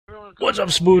What's up,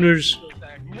 Spooners?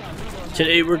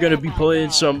 Today we're gonna be playing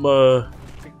some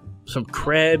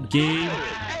crab game.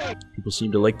 People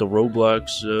seem to like the Roblox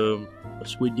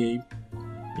Squid Game,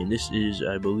 and this is,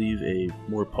 I believe, a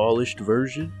more polished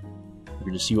version. We're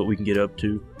gonna see what we can get up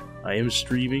to. I am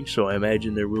streaming, so I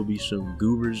imagine there will be some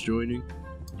goobers joining.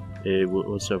 Hey,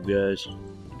 what's up, guys?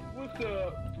 What's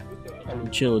up? I'm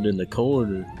chilling in the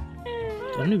corner.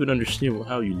 I don't even understand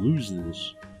how you lose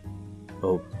this.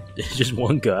 Oh, it's just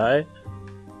one guy?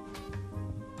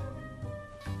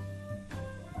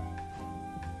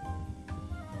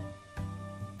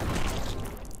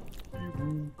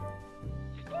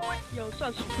 Yo,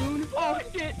 son, spoon. Oh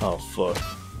shit. Oh, fuck.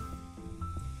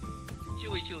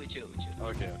 Chill.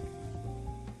 Okay.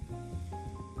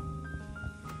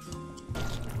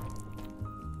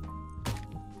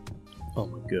 Oh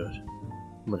my god.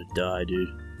 I'm gonna die, dude.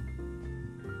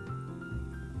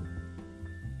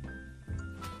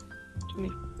 To me.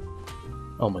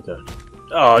 Oh my god.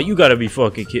 Oh, you gotta be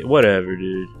fucking kidding. Whatever,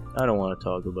 dude. I don't want to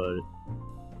talk about it.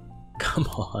 Come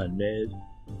on, man.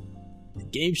 The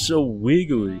game's so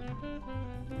wiggly.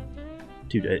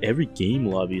 Dude, every game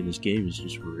lobby in this game is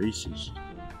just racist.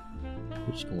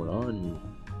 What's going on here?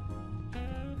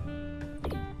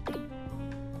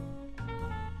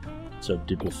 What's up,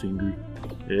 Dipplefinger?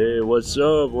 Hey, what's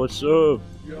up? What's up?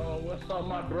 Yo, what's up,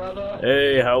 my brother?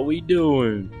 Hey, how we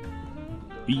doing?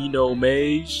 Beano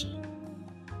Maze?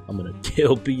 I'm gonna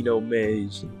kill Beano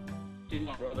Maze.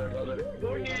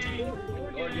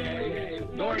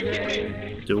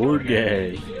 Door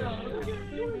gang.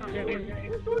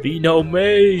 Beano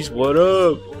Maze, what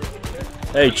up?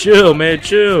 Hey, chill, man,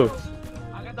 chill.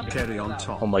 Carry on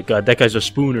top. Oh my god, that guy's a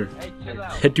spooner.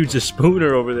 That dude's a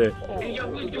spooner over there.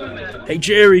 Hey,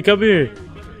 Jerry, come here.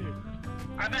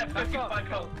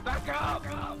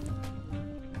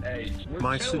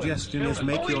 My suggestion is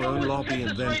make your own lobby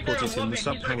and then put it in the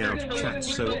sub hangout chat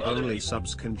so only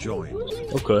subs can join.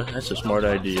 Okay, that's a smart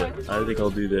idea. I think I'll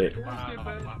do that.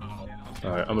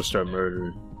 Alright, I'm gonna start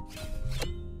murdering.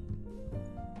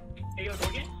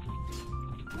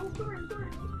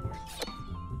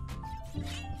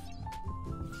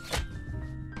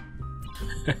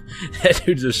 That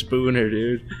dude's a spooner,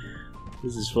 dude.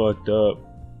 This is fucked up.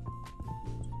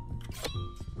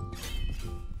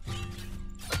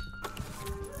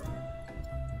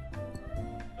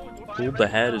 Hold the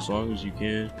hat as long as you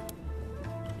can.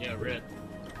 Yeah, red.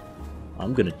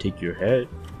 I'm gonna take your hat.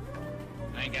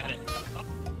 I ain't got it.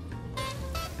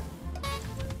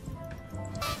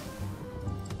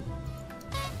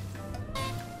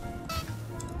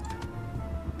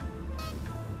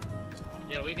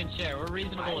 Yeah, we can share. We're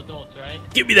reasonable adults, right?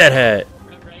 Give me that hat!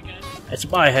 Right, guys? That's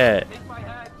my hat! Take my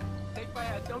hat. Take my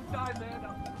hat. Don't die,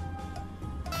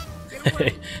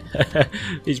 man.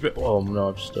 He's been. Oh no,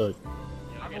 I'm stuck.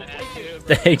 I'm gonna have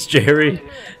to. Thanks, Jerry.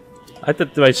 I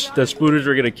thought the spooners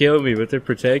were gonna kill me, but they're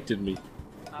protecting me.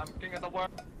 I'm king of the world.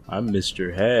 I'm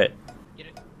Mr. Hat. Get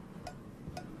it.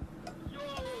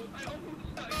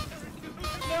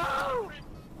 No!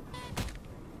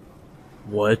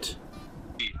 What?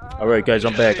 Alright, guys,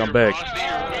 I'm back.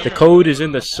 The code is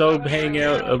in the sub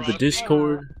hangout of the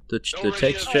Discord, the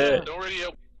text chat.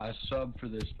 I sub for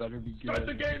this. Better be good. Start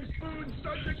the game, spoon.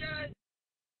 Start the game.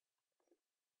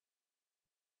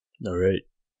 Alright.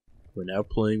 We're now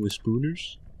playing with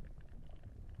Spooners.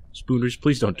 Spooners,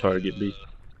 please don't target me.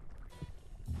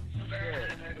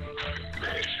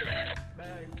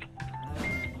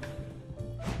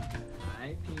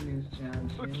 Hi, Penis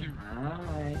Johnson.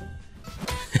 Hi.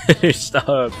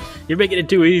 Stop. You're making it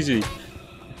too easy.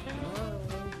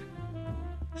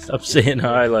 Stop saying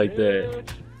hi like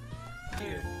that.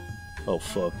 Oh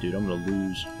fuck, dude, I'm gonna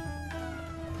lose.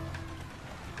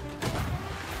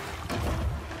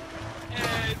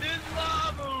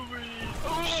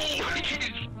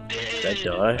 Did that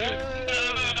die?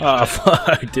 Oh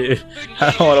fuck, dude.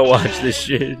 I don't wanna watch this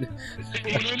shit.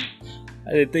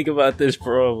 I didn't think about this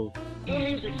problem.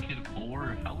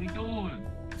 How we doing?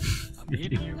 I'm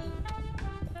hitting you.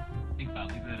 Think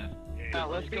about leave that.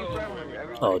 Let's go.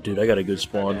 Oh dude, I got a good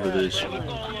spawn for this.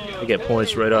 I get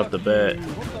points right off the bat.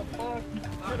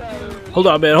 Hold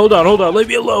on, man, hold on, leave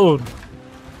me alone!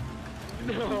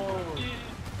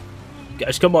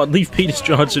 Guys, come on, leave Penis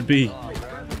Johnson be.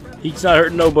 He's not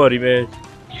hurting nobody, man.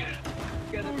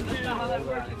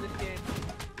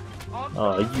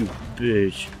 Oh, you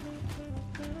bitch.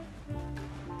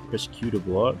 Press Q to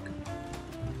block.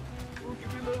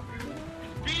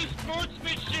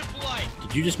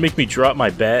 Did you just make me drop my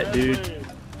bat, dude?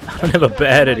 I don't have a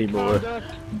bat anymore.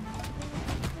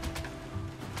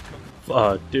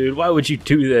 Fuck, dude, why would you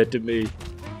do that to me?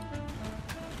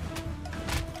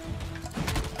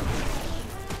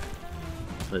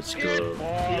 Let's go.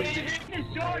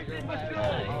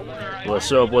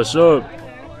 What's up? What's up?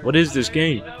 What is this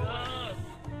game?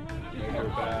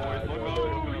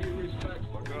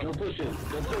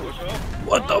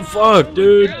 What the fuck,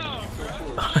 dude?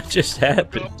 What just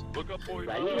happened?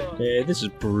 Man, this is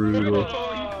brutal.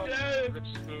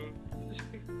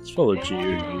 Let's follow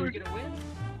Jerry, dude.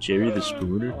 Jerry the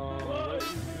Spooner?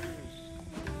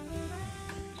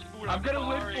 I'm gonna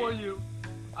win for you.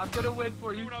 I'm gonna win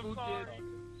for you, Spoon Kid.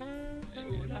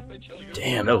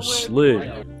 Damn, that was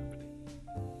slick.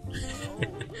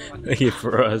 Look at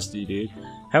Frosty, dude.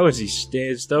 How is he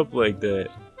stanced up like that?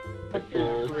 I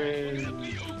feel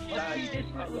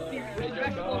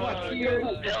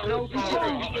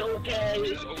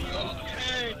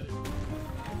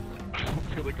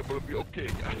like I'm gonna be okay,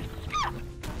 guys.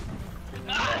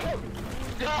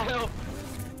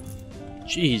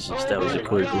 Jesus, that was a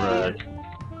quick ride.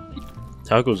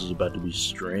 Tacos is about to be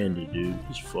stranded, dude.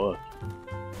 He's fucked.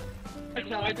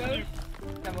 Tacos,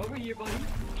 come over here, buddy.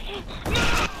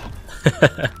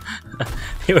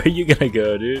 Hey, where are you gonna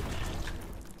go, dude?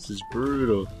 This is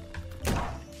brutal.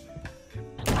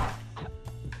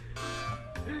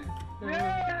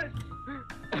 Yes!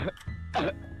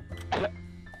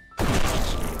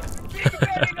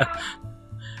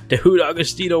 Dude,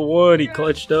 Agostino won. He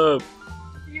clutched up.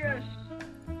 Yes!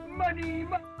 Money!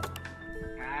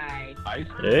 Hi.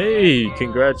 Hey,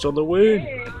 congrats on the win.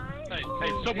 Hey!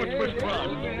 Hey, someone twitch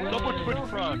front. Someone twitch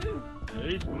front.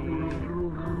 Hey.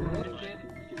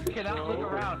 Cannot look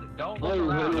around. Don't look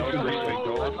around. Don't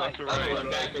look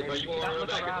around.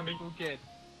 Spoon Kid.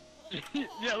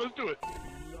 Yeah, let's do it.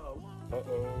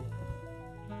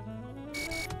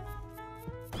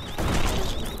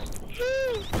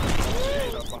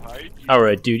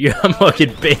 Alright, dude, I'm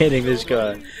fucking banning this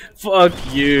guy. Fuck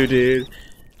you, dude.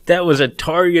 That was a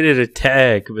targeted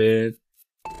attack, man.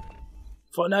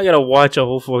 Fuck, now I gotta watch a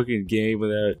whole fucking game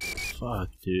without. Fuck,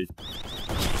 dude.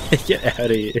 Get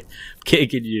out of here. I'm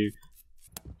kicking you.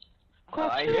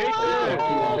 I hate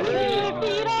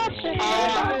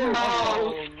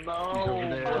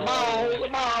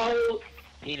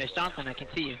Penis Johnson, I can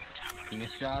see you.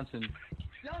 Penis Johnson.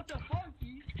 Delta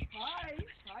Funky! Hi!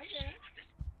 Hi there!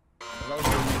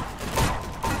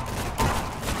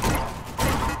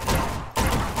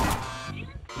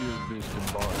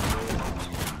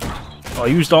 Oh, I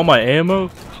used all my ammo?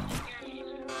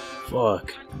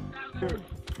 Fuck.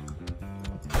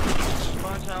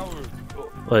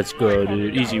 Let's go,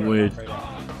 dude. Easy win.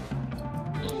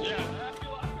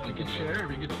 We can share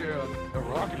a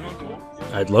rocket.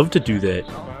 I'd love to do that.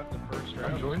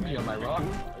 Join me on my rock.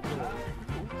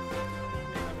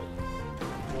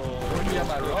 Join me on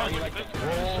my rock.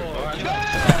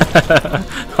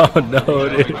 Oh no,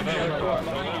 dude.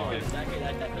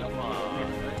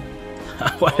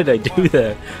 Why did I do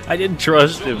that? I didn't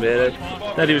trust him, man.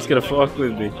 I thought he was gonna fuck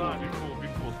with me.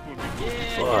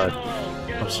 Fuck.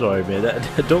 I'm sorry, man.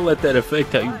 Don't let that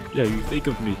affect how you think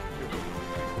of me.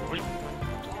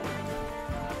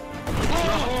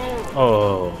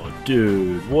 Oh,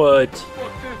 dude, what?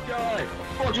 Fuck this guy.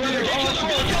 Fuck You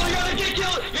gotta get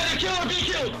killed! You gotta kill or be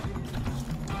killed!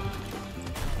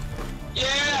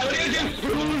 Yeah, what are you doing,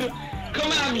 Spoon?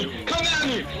 Come at me! Come at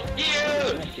me!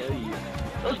 Yeah!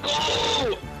 Let's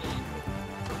go!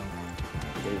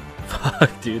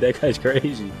 Fuck, dude, that guy's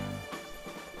crazy.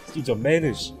 This dude's a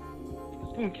menace.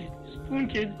 Spoon Kid. Spoon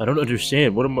Kid. I don't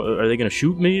understand. What are they gonna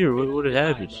shoot me or what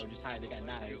happens? Just hide, they got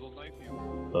knives.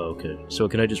 Oh, okay. So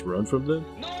can I just run from them?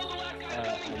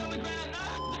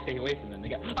 Stay away from them. They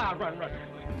got. Ah, run.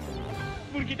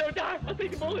 Spoon Kid, don't die! I'll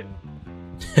take a bullet!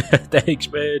 Thanks,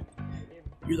 man.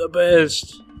 You're the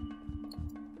best.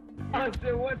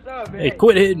 Austin, what's up, man? Hey,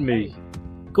 quit hitting me.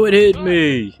 Quit hitting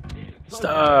me.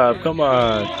 Stop. Come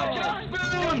on.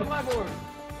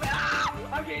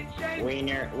 I'm getting chased!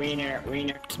 Wiener.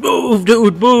 Move,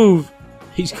 dude, move.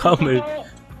 He's coming.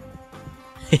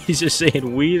 He's just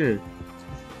saying wiener.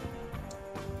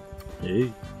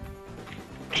 Hey.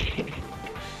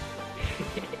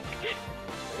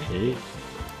 Hey.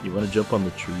 You want to jump on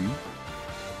the tree?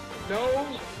 No.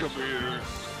 Come here.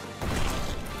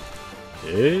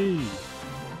 Hey.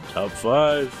 Top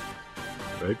 5.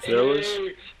 Right, fellas?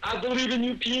 Hey, I believe in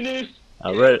you, penis!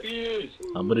 Alright. Penis.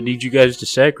 I'm gonna need you guys to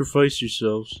sacrifice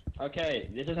yourselves. Okay,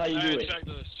 this is how you do it. Check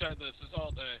this. It's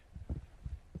all day.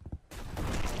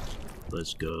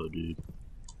 Let's go, dude.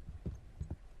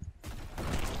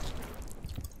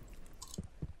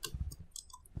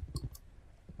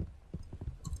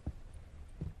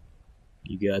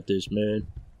 You got this, man.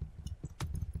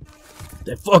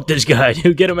 Fuck this guy,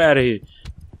 dude. Get him out of here.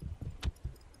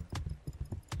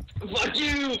 Fuck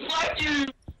you! Fuck you!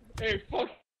 Hey, fuck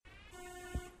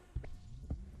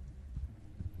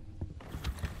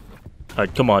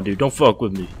Alright, come on, dude. Don't fuck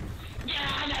with me.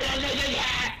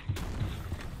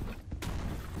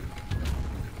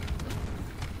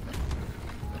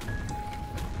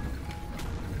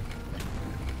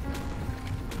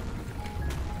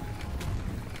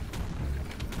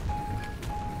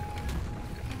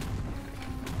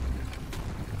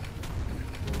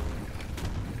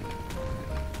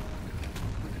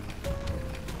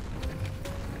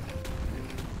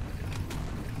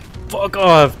 Fuck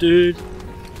off, dude.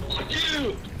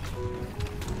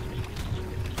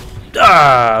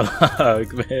 Ah,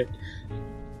 man.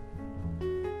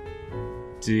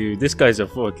 Dude, this guy's a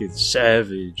fucking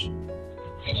savage.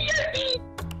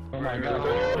 Oh my god.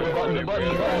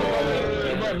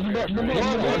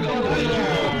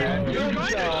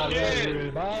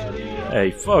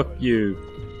 Hey, fuck you.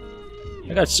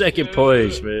 I got second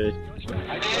place, man.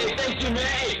 Hey, thank you, man.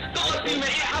 Hey, don't see me.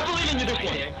 I believe in you this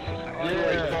one.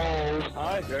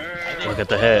 Look at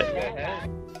the hat.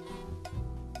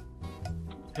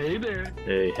 Hey there.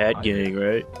 Hey, hat gang,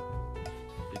 right?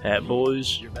 Hat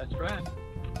boys. Your best friend.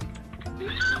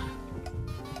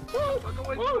 Fuck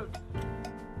away from it.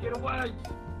 Get away.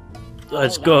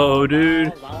 Let's go,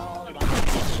 dude.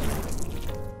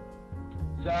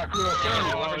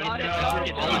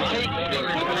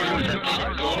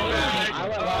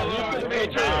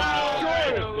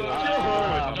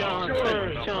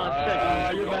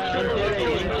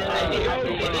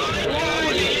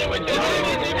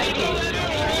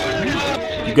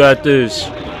 You got this.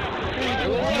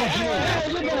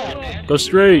 Go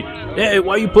straight. Hey,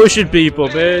 why you pushing people,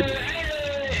 man?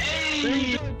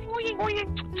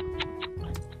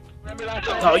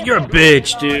 Oh, you're a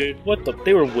bitch, dude. What the?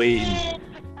 They were waiting.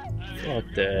 Fuck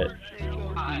that.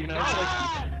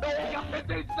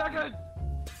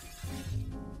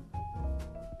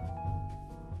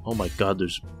 Oh my god,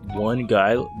 there's one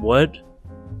guy. What?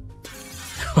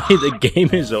 Wait, the game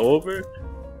is over?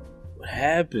 What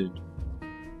happened?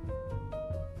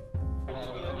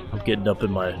 I'm getting up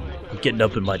in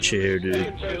my chair,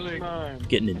 dude. I'm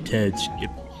getting intense.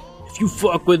 If you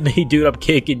fuck with me, dude, I'm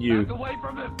kicking you.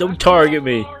 Don't target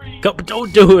me.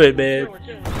 Don't do it, man.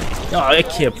 No, I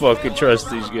can't fucking trust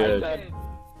these guys.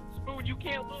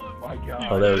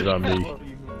 Oh, that was on me.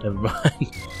 Never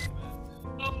mind.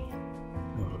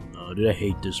 Oh no, dude, I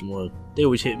hate this one. They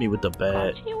always hit me with the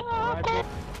bat.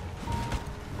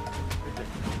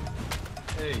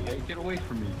 Hey, get away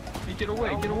from me. Hey, get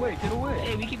away, get away, get away.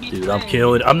 Hey, we can be Dude, I'm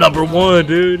killing. I'm number one,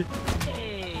 dude.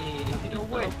 get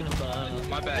away.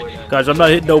 My bad. Guys, I'm not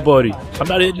hitting nobody. I'm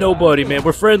not hitting nobody, man.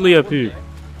 We're friendly up here.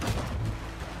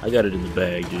 I got it in the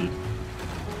bag, dude.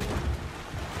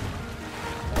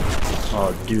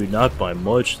 Oh, dude, not by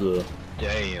much, though.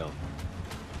 Damn.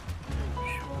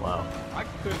 Wow. I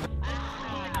could.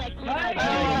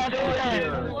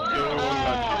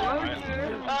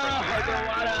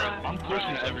 I'm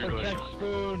pushing everybody.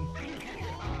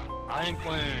 I ain't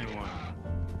playing anyone.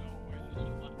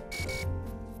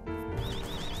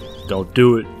 Don't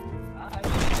do it.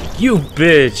 You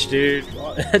bitch, dude.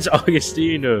 That's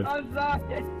Augustina. I'm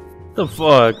sorry. The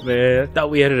fuck, man? I thought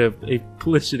we had a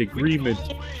implicit agreement.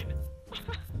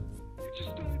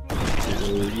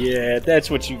 Dude, yeah, that's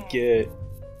what you get.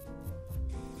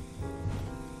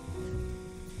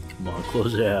 Come on,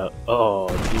 close it out. Oh,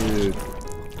 dude.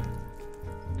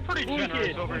 Pretty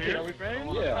generous over here.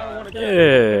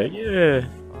 Yeah.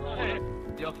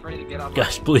 Feel free to get off.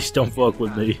 Guys, please don't fuck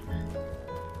with me.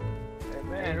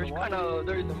 Man,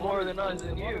 there's more than us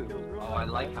and you. Oh, I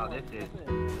like how this is.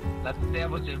 Let's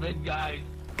establish a mid, guys.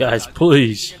 Guys,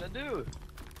 please. What are you gonna do?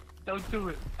 Don't do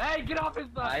it. Hey, get off his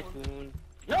butt.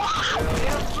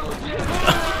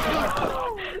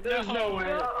 There's no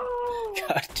way.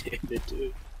 God damn it,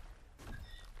 dude.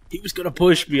 He was gonna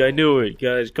push me, I knew it.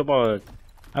 Guys, come on.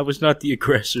 I was not the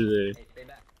aggressor there.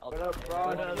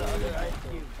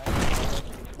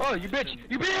 Oh, you bitch!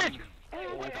 You bitch!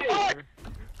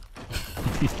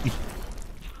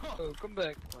 Oh, come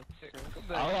back. Come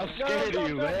back. I'm scared of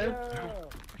you, man.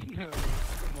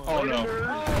 Oh no.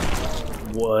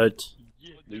 What?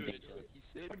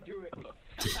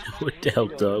 What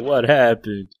Delta? What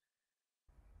happened?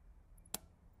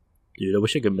 Dude, I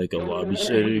wish I could make a lobby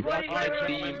setting.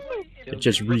 It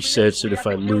just resets it if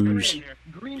I lose.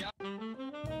 We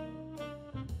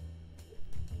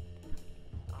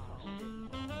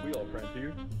all friends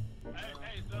here.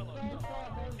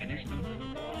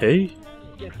 Hey?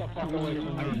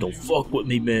 Don't fuck with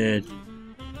me, man.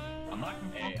 I'm not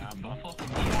gonna hey, I'm not fucking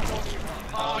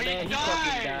Oh, he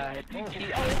died!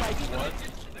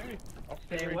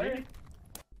 Stay away.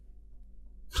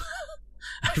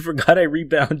 I forgot I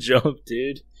rebound jumped,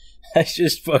 dude. I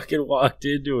just fucking walked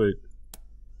into it.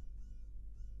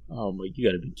 Oh my, you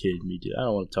gotta be kidding me, dude. I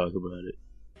don't want to talk about it.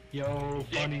 Yo,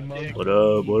 funny monkey. What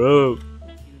up? What up?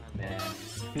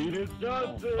 Penis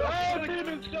Johnson! Oh,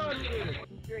 Penis Johnson!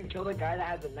 You're gonna kill the guy that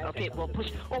has a knife. Okay, well,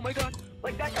 push. Oh my god!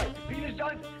 Like that guy. Penis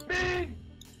Johnson. Bing!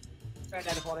 Right,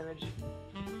 that default image.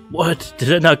 What? Did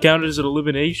that not count as an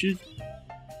elimination?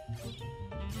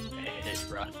 It's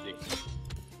rusty.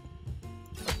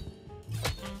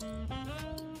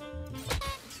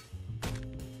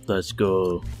 Let's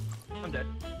go. I'm dead.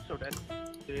 So dead.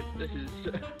 Dude, this is...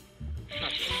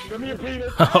 Give me a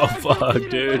penis! Oh fuck,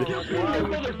 dude.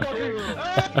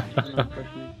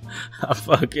 I'm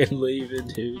fucking leaving,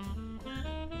 dude.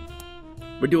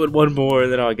 We're doing one more,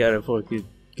 and then I gotta fucking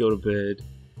go to bed.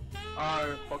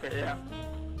 Okay, yeah.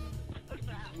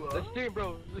 Let's do it,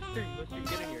 bro. Let's do it.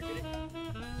 Get in here, get in.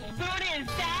 Spoon is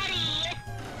daddy!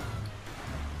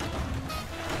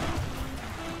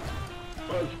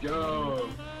 Let's go.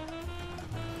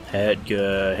 Hat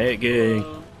guy, hat gang.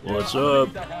 What's up?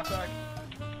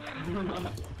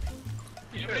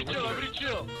 Everybody chill, everybody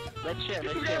chill. Let's chill.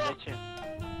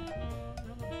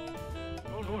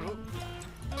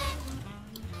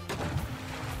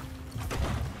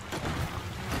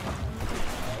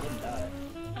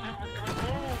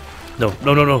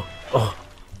 No. No. Oh,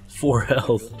 4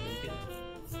 health.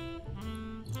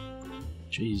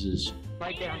 Jesus.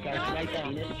 Right down, guys. Right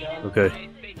down. Okay.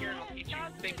 Penis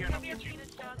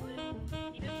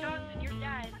Johnson, you're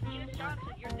dead. Penis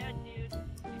Johnson, you're dead, dude.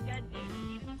 You're dead,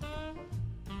 dude.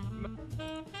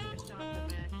 Penis Johnson,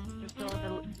 man. Just stay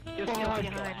behind.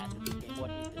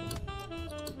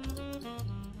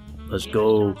 Let's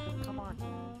go. Come on.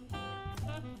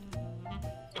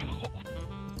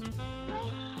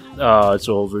 Ah, it's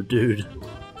over, dude.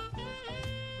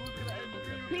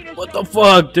 What the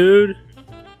fuck, dude?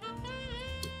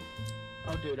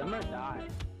 Oh, dude, I'm gonna die.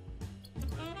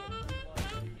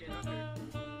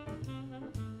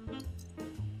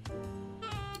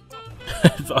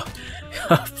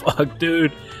 Fuck,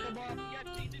 dude.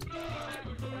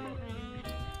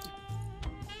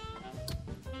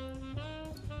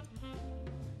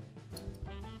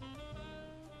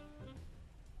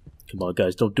 Come on,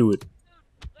 guys, don't do it.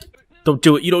 Don't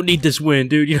do it. You don't need this win,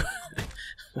 dude. You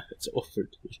it's over,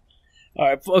 dude.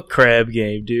 Alright, fuck crab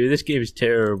game, dude. This game is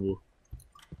terrible.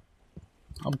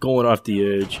 I'm going off the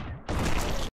edge.